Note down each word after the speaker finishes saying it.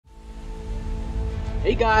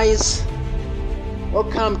Hey guys,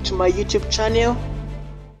 welcome to my YouTube channel,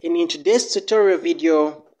 and in today's tutorial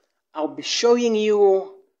video I'll be showing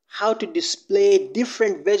you how to display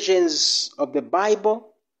different versions of the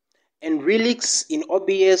Bible and relics in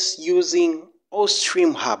OBS using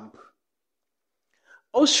Allstream Hub.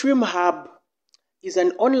 Allstream Hub is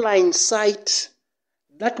an online site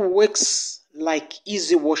that works like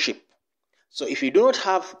Easy Worship. So if you do not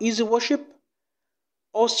have Easy Worship,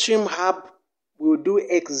 Allstream Hub will do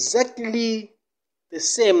exactly the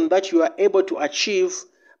same that you are able to achieve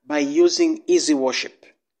by using Easy Worship.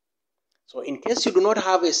 So in case you do not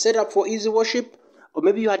have a setup for Easy Worship, or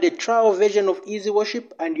maybe you had a trial version of Easy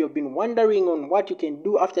Worship and you've been wondering on what you can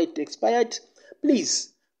do after it expired,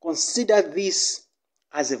 please consider this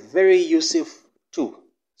as a very useful tool.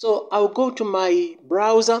 So I'll go to my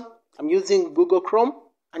browser. I'm using Google Chrome,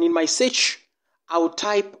 and in my search I'll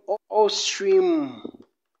type Allstream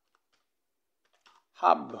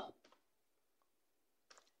Hub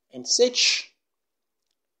and search.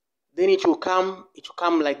 Then it will come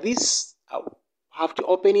like this. I'll have to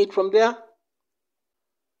open it from there.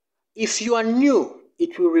 If you are new,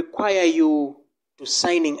 it will require you to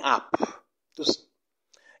signing up.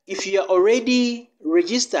 If you are already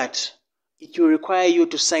registered, it will require you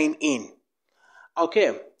to sign in.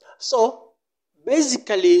 Okay, so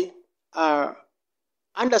basically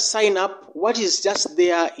under sign up, what is just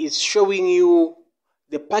there is showing you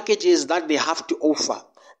the packages that they have to offer.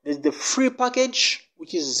 There's the free package,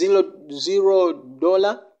 which is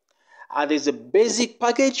 $0. There's a basic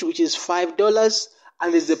package, which is $5,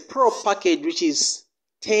 and there's a pro package, which is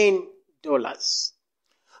 $10.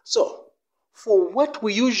 So for what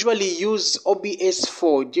we usually use OBS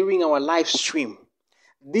for during our live stream,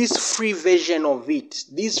 this free version of it,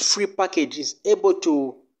 this free package is able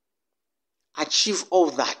to achieve all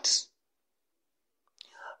that.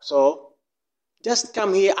 So just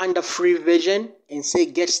come here under free version and say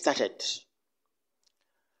get started.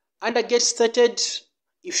 Under get started,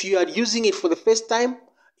 if you are using it for the first time,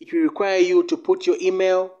 it will require you to put your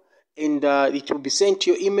email, and it will be sent to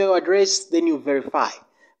your email address. Then you verify.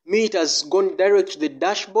 Me, it has gone direct to the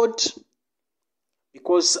dashboard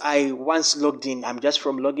because I once logged in. I'm just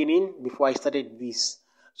from logging in before I started this.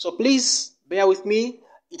 So please bear with me.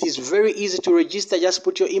 It is very easy to register. Just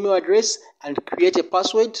put your email address and create a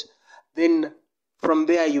password. Then from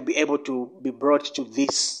there, you'll be able to be brought to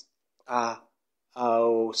this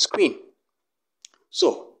screen.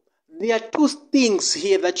 So there are two things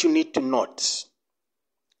here that you need to note.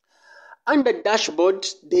 Under dashboard,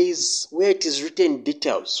 there is where it is written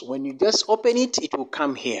details. When you just open it, it will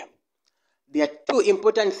come here. There are two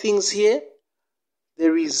important things here.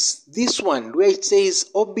 There is this one where it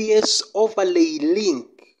says OBS overlay link.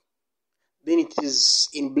 Then it is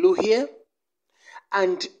in blue here.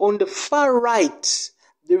 And on the far right,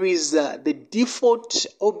 there is the default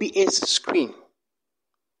OBS screen.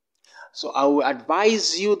 So I will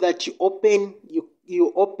advise you that you open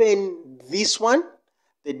this one,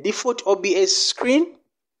 the default OBS screen.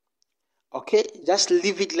 Okay, just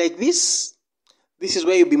leave it like this. This is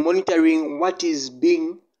where you'll be monitoring what is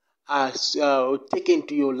being taken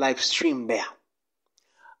to your live stream there.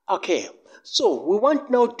 Okay, so we want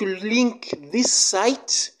now to link this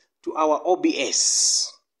site to our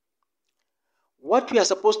OBS. What we are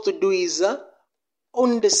supposed to do is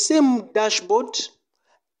on the same dashboard,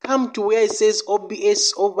 come to where it says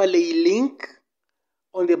OBS overlay link.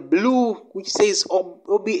 On the blue which says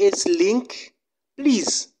OBS link,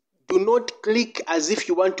 please do not click as if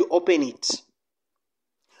you want to open it.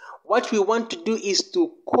 What we want to do is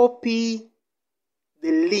to copy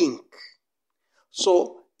the link.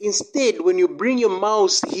 So instead, when you bring your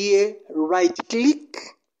mouse here, right click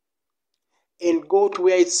and go to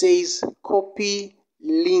where it says copy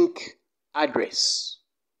link address.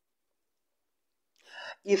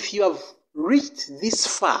 If you have reached this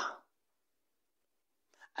far,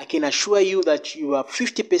 I can assure you that you are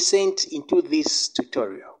 50% into this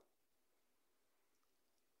tutorial.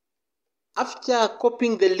 After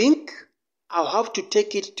copying the link, I'll have to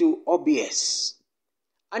take it to OBS.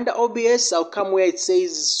 Under OBS, I'll come where it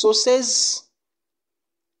says sources,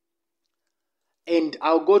 and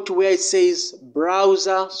I'll go to where it says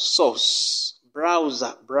browser source.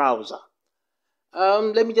 Browser.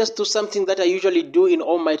 Let me just do something that I usually do in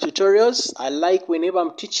all my tutorials. I like whenever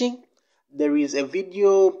I'm teaching, there is a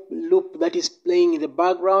video loop that is playing in the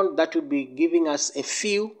background that will be giving us a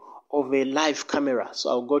feel of a live camera. So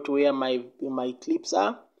I'll go to where my clips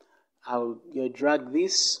are. I'll drag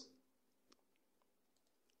this.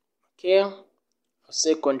 Okay. I'll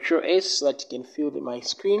say Control S so that you can fill my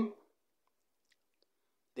screen.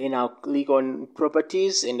 Then I'll click on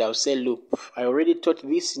properties and I'll say loop. I already taught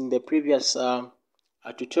this in the previous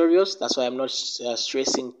tutorials. That's why I'm not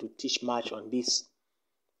stressing to teach much on this.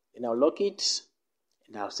 Then I'll lock it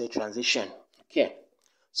and I'll say transition. Okay,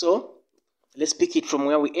 so let's pick it from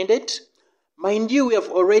where we ended. Mind you, we have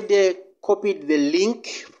already copied the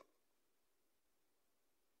link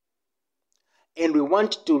and we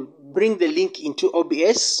want to bring the link into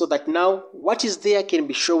OBS so that now what is there can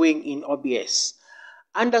be showing in OBS.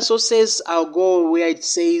 Under sources, I'll go where it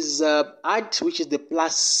says add, which is the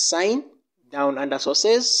plus sign down under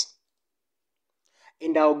sources.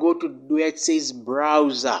 And I'll go to where it says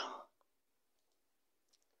browser.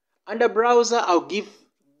 Under browser, I'll give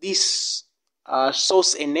this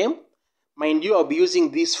source a name. Mind you, I'll be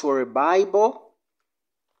using this for a Bible.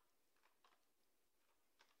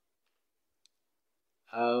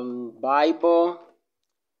 Bible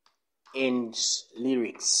and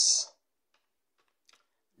lyrics.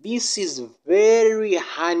 This is very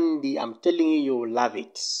handy. I'm telling you, you'll love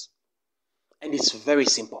it. And it's very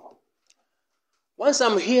simple. Once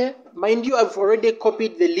I'm here, mind you, I've already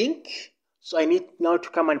copied the link. So I need now to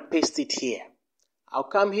come and paste it here. I'll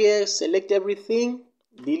come here, select everything,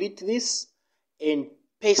 delete this, and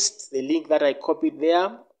paste the link that I copied there.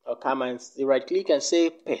 I'll come and right click and say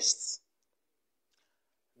paste.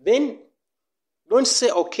 Then don't say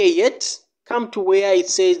OK yet. Come to where it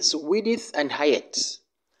says width and height.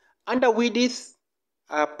 Under width,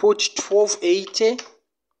 put 1280.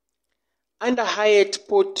 Under height,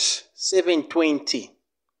 put 720.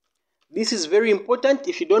 This is very important.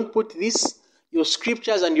 If you don't put this, your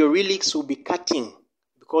scriptures and your relics will be cutting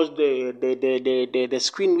because the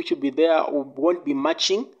screen which will be there won't be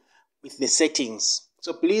matching with the settings.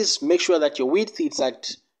 So please make sure that your width is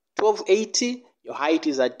at 1280, your height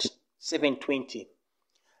is at 720.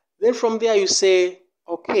 Then from there you say,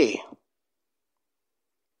 OK.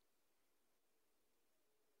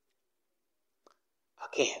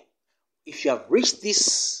 Okay, if you have reached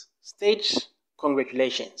this stage,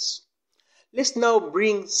 congratulations. Let's now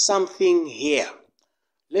bring something here.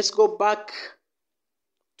 Let's go back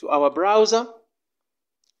to our browser.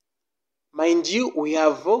 Mind you, we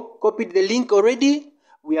have copied the link already.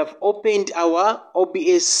 We have opened our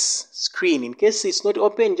OBS screen. In case it's not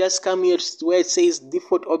open, just come here to where it says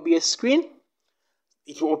default OBS screen.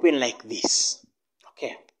 It will open like this.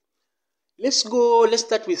 Okay. Let's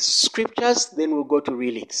start with scriptures, then we'll go to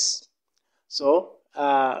relics. So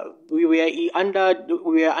we were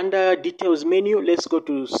under details menu. Let's go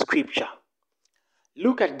to scripture.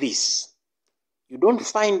 Look at this. You don't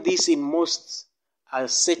find this in most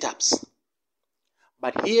setups.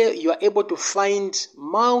 But here you are able to find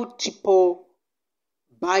multiple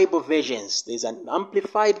Bible versions. There's an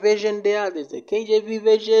amplified version there. There's a KJV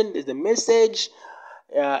version. There's the Message,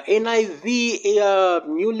 NIV,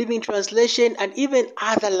 New Living Translation, and even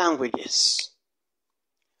other languages.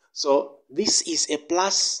 So this is a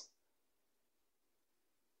plus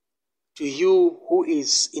to you who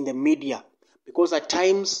is in the media, because at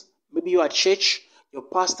times, maybe you are at church, your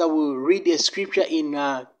pastor will read a scripture in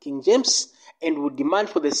King James and will demand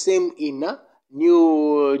for the same in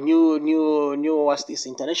what's this,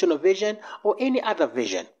 International Version or any other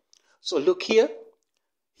version. So look here.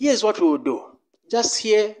 Here's what we will do. Just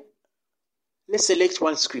here, let's select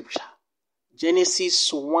one scripture.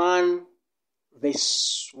 Genesis 1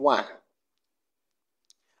 verse 1.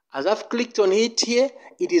 As I've clicked on it here,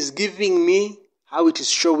 it is giving me how it is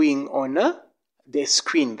showing on the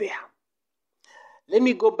screen there. Let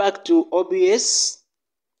me go back to OBS.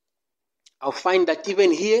 I'll find that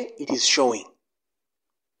even here it is showing.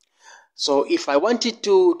 So if I want it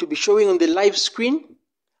to be showing on the live screen,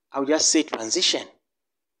 I'll just say transition.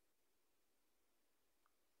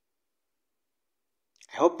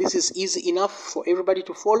 I hope this is easy enough for everybody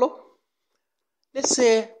to follow. Let's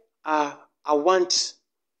say I want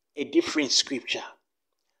a different scripture.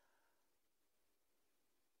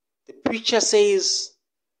 The preacher says,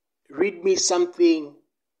 read me something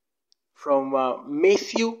from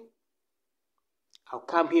Matthew. I'll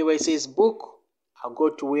come here where it says book. I'll go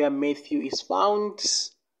to where Matthew is found.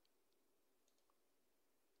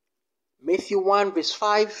 Matthew 1 verse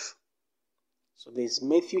 5. So there's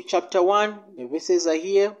Matthew chapter 1. The verses are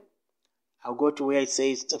here. I'll go to where it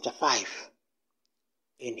says chapter 5.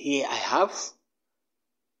 And here I have.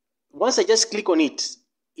 Once I just click on it,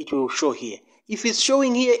 it will show here. If it's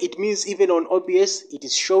showing here, it means even on OBS, it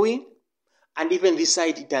is showing. And even this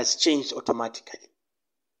side, it has changed automatically.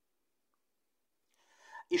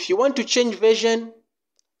 If you want to change version,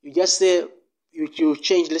 you just say, you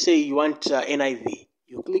change, let's say you want NIV.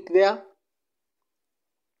 You click there.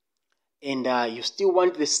 and you still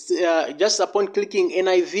want this, just upon clicking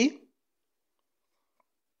NIV,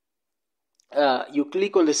 you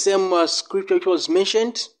click on the same scripture which was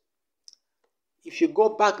mentioned. If you go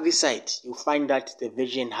back this side, you'll find that the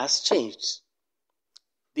version has changed.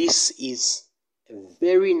 This is a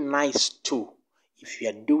very nice tool if you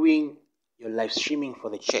are doing your live streaming for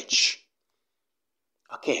the church.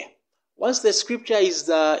 Okay, once the scripture is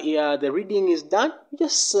the reading is done,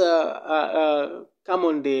 just come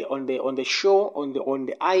on the show on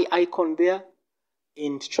the eye icon there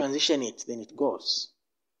and transition it. Then it goes.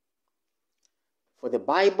 For the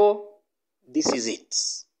Bible, this is it.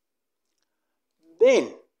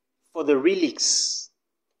 Then for the relics,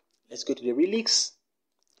 let's go to the relics.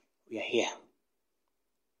 We are here.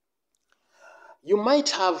 You might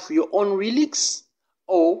have your own relics,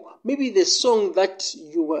 or maybe the song that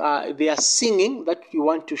they are singing that you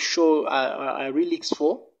want to show relics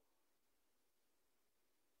for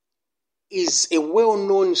is a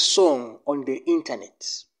well-known song on the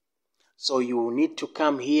internet. So you need to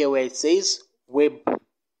come here where it says web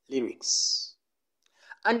lyrics.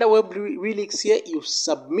 Under web lyrics here, you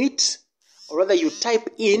submit, or rather you type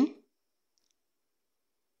in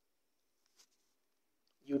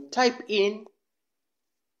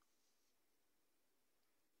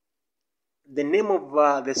the name of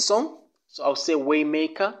the song. So I'll say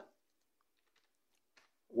Waymaker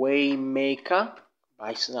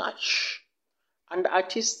by Snatch. And the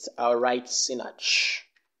artist, I'll write Snatch.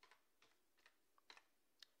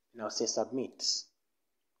 Now say submit.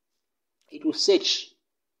 It will search.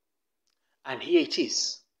 And here it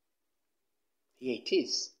is. Here it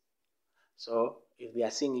is. So if they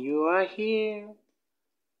are saying you are here.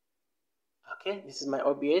 Okay, this is my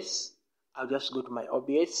OBS. I'll just go to my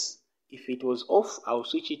OBS. If it was off, I'll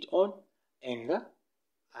switch it on and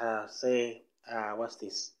say, what's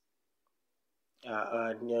this?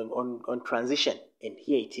 On transition, and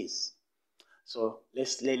here it is. So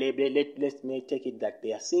let's take it that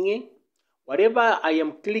they are singing. Whatever I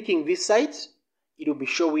am clicking this side, it will be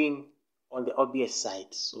showing on the OBS side.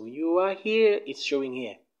 So you are here, it's showing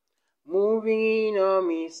here. Moving in on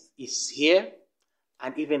me is here,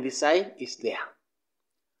 and even this side is there.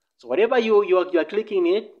 So whatever you are clicking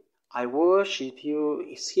it, I worship you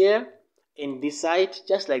is here, and this side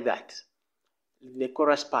just like that. The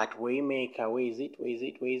chorus part, Waymaker, where is it?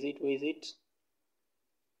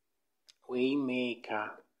 Waymaker,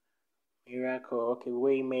 miracle, okay,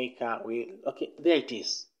 Waymaker, okay, there it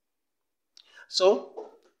is. So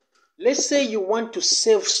let's say you want to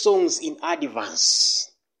save songs in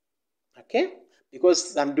advance, okay?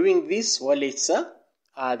 Because I'm doing this while it's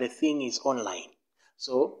the thing is online.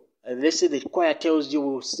 So let's say the choir tells you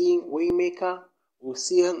we'll sing Waymaker, we'll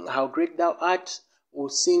sing How Great Thou Art, we'll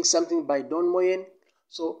sing something by Don Moyen.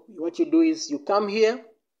 So what you do is you come here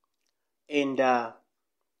and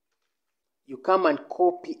you come and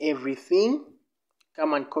copy everything.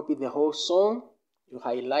 Come and copy the whole song. You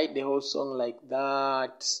highlight the whole song like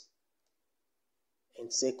that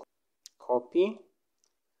and say copy.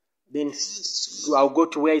 Then I'll go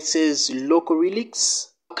to where it says local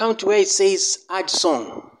relics. I'll come to where it says add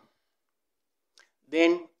song.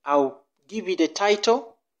 Then I'll give it a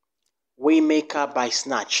title, Waymaker by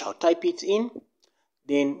Snatch. I'll type it in.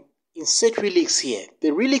 Then insert relics here.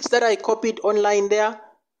 The relics that I copied online there,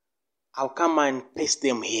 I'll come and paste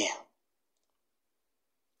them here.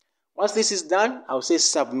 Once this is done, I'll say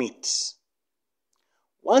submit.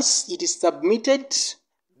 Once it is submitted,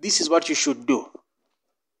 this is what you should do.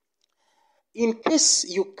 In case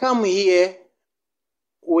you come here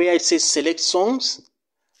where it says select songs,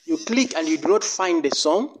 you click and you do not find the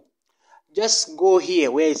song, just go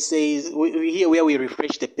here where it says, here where we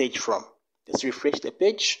refresh the page from. Just refresh the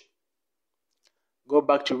page. Go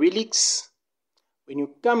back to relics. When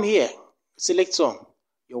you come here, select song,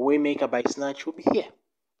 your Waymaker by Snatch will be here.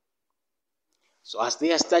 So as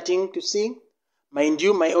they are starting to sing, mind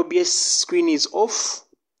you, my OBS screen is off.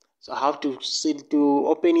 So I have to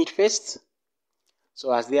open it first.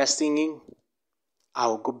 So as they are singing,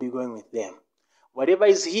 I'll be going with them. Whatever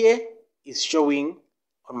is here is showing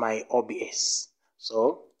on my OBS.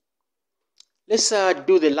 So let's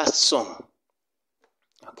do the last song.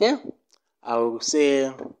 Okay, I will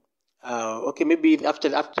say, okay, maybe after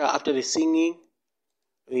the singing,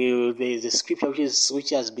 the scripture which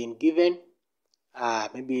has been given.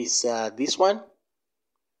 Maybe it's this one.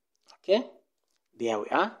 Okay, there we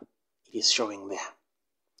are. It is showing there.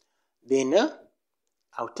 Then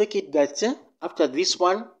I'll take it that after this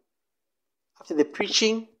one, after the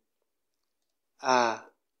preaching,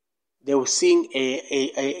 they will sing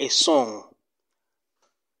a song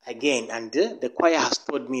again, and the choir has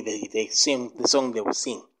told me the song they will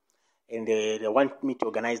sing, and they want me to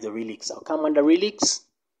organize the relics. I'll come under relics,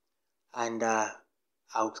 and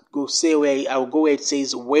I'll go where it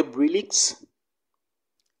says web relics.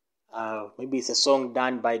 Maybe it's a song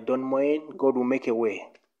done by Don Moen. God will make a way.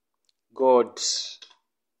 God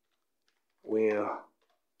will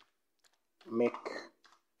make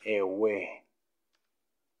a way.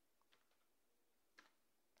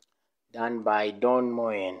 Done by Don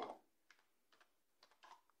Moen.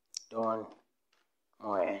 Don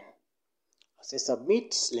Moen. I'll say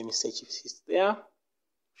submit. Let me search if it's there.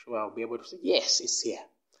 Sure, I'll be able to say yes, it's here.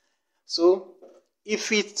 So if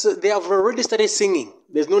they have already started singing,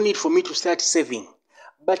 there's no need for me to start saving.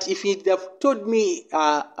 But if they have told me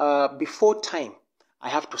before time, I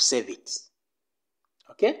have to save it.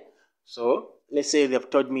 Okay? So let's say they've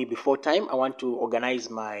told me before time, I want to organize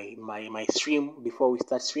my stream before we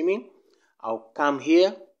start streaming. I'll come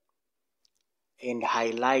here and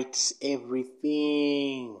highlight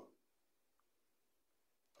everything.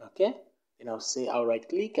 Okay? Then I'll right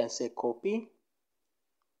click and say copy.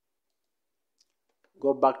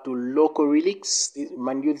 Go back to local relics.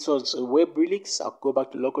 This was web relics. I'll go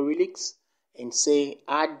back to local relics and say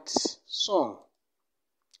add song.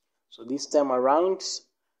 So this time around,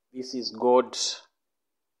 this is God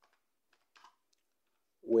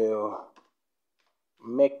will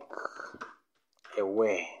make a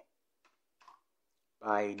way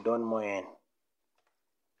by Don Moen.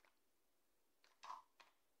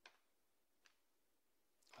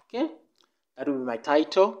 Okay, that will be my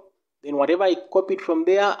title. Then whatever I copied from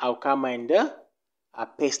there, I'll come and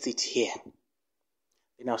paste it here.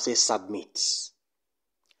 Then I'll say submit.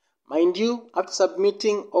 Mind you, after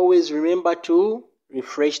submitting, always remember to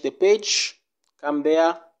refresh the page. Come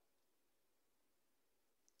there.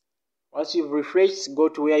 Once you've refreshed, go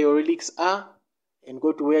to where your relics are and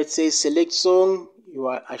go to where it says select song. You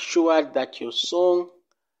are assured that your song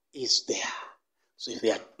is there. So if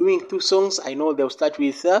they are doing 2 songs, I know they'll start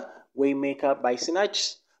with Waymaker by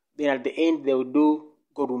Sinach. Then at the end, they will do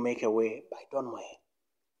God Will Make a Way by Don Moen.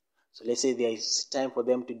 So let's say there is time for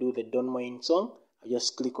them to do the Don Moen song. I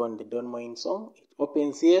just click on the Don Moen song. It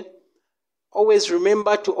opens here. Always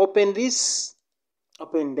remember to open this.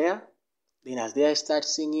 Open there. Then as they start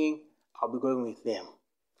singing, I'll be going with them.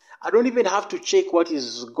 I don't even have to check what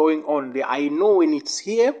is going on there. I know when it's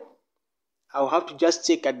here. I'll have to just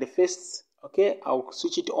check at the first. Okay, I'll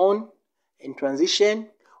switch it on and transition.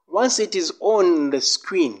 Once it is on the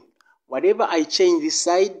screen, whatever I change this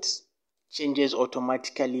side changes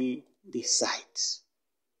automatically this side.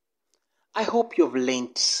 I hope you've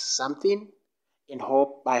learned something, and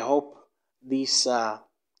I hope this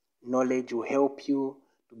knowledge will help you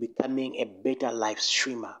to becoming a better live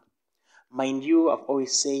streamer. Mind you, I've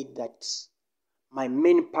always said that my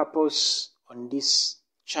main purpose on this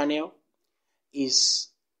channel is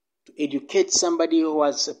to educate somebody who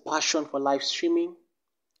has a passion for live streaming,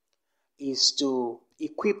 is to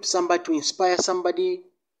equip somebody, to inspire somebody,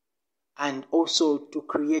 and also to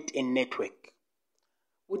create a network.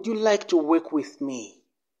 Would you like to work with me?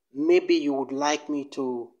 Maybe you would like me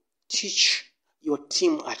to teach your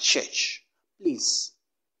team at church. Please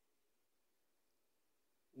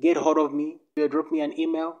get hold of me. Drop me an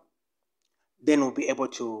email. Then we'll be able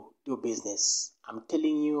to do business. I'm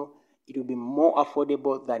telling you, it will be more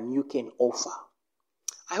affordable than you can offer.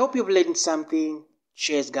 I hope you've learned something.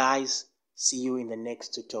 Cheers, guys. See you in the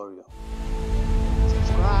next tutorial.